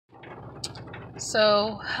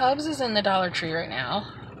So, Hubs is in the Dollar Tree right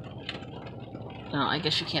now. No, I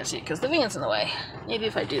guess you can't see it because the van's in the way. Maybe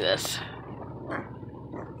if I do this.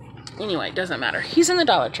 Anyway, it doesn't matter. He's in the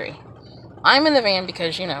Dollar Tree. I'm in the van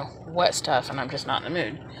because, you know, wet stuff and I'm just not in the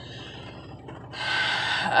mood.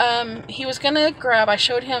 He was gonna grab, I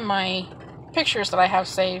showed him my pictures that I have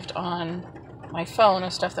saved on my phone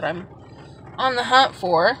of stuff that I'm on the hunt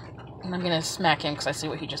for. And I'm gonna smack him because I see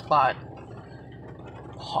what he just bought.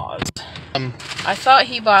 Pause. I thought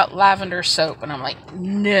he bought lavender soap, and I'm like,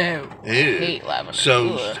 no, I hate lavender.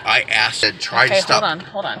 So Ugh. I asked, try to stop.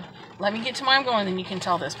 Hold on. Let me get to where I'm going, then you can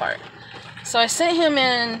tell this part. So I sent him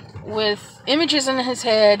in with images in his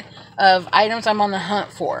head of items I'm on the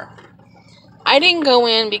hunt for. I didn't go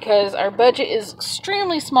in because our budget is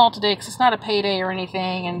extremely small today because it's not a payday or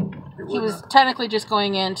anything, and he was technically just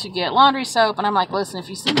going in to get laundry soap, and I'm like, listen, if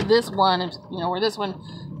you see this one, you know, or this one,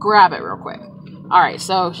 grab it real quick. Alright,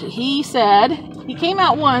 so he said, he came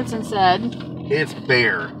out once and said, it's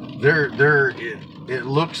bare. It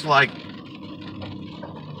looks like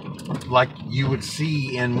you would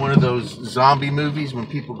see in one of those zombie movies when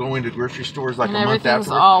people go into grocery stores like a month after.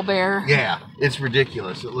 Everything's all bare. Yeah, it's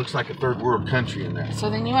ridiculous. It looks like a third world country in there. So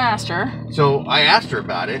then you asked her. So I asked her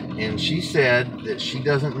about it, and she said that she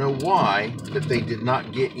doesn't know why, that they did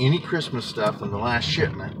not get any Christmas stuff in the last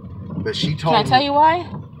shipment. But she told me... Can I tell you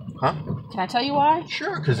why? Huh? Can I tell you why?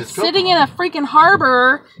 Sure, because it's sitting in a freaking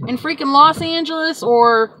harbor in freaking Los Angeles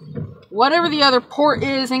or whatever the other port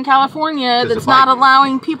is in California that's not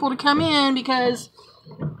allowing people to come in because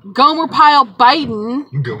Gomer Pyle Biden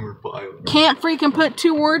can't freaking put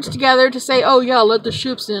two words together to say, oh yeah, let the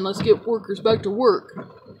ships in, let's get workers back to work.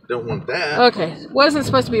 Don't want that. Okay, wasn't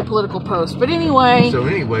supposed to be a political post, but anyway. So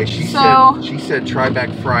anyway, she said try back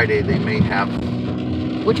Friday, they may have...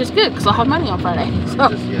 Which is good, because I'll have money on Friday. So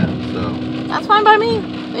that's fine by me.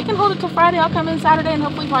 They can hold it till Friday. I'll come in Saturday and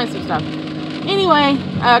hopefully find some stuff. Anyway,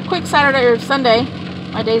 quick Saturday or Sunday.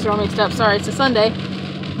 My days are all mixed up. Sorry, it's a Sunday.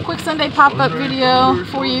 Quick Sunday pop-up video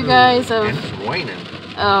for you guys. And it's raining.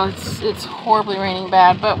 Oh, it's horribly raining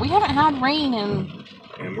bad. But we haven't had rain in...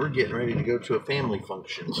 And we're getting ready to go to a family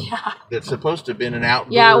function. Yeah. That's supposed to have been an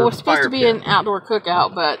outdoor Yeah, it was supposed to be pit. an outdoor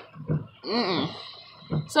cookout, but...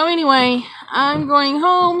 So anyway, I'm going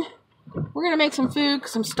home. We're going to make some food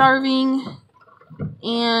because I'm starving.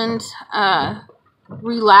 And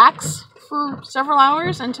relax for several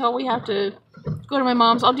hours until we have to go to my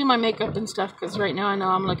mom's. I'll do my makeup and stuff because right now I know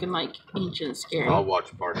I'm looking like ancient and scary. I'll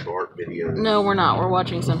watch martial art videos. No, we're not. We're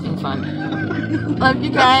watching something fun. Love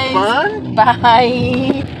you guys. That's fun?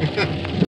 Bye.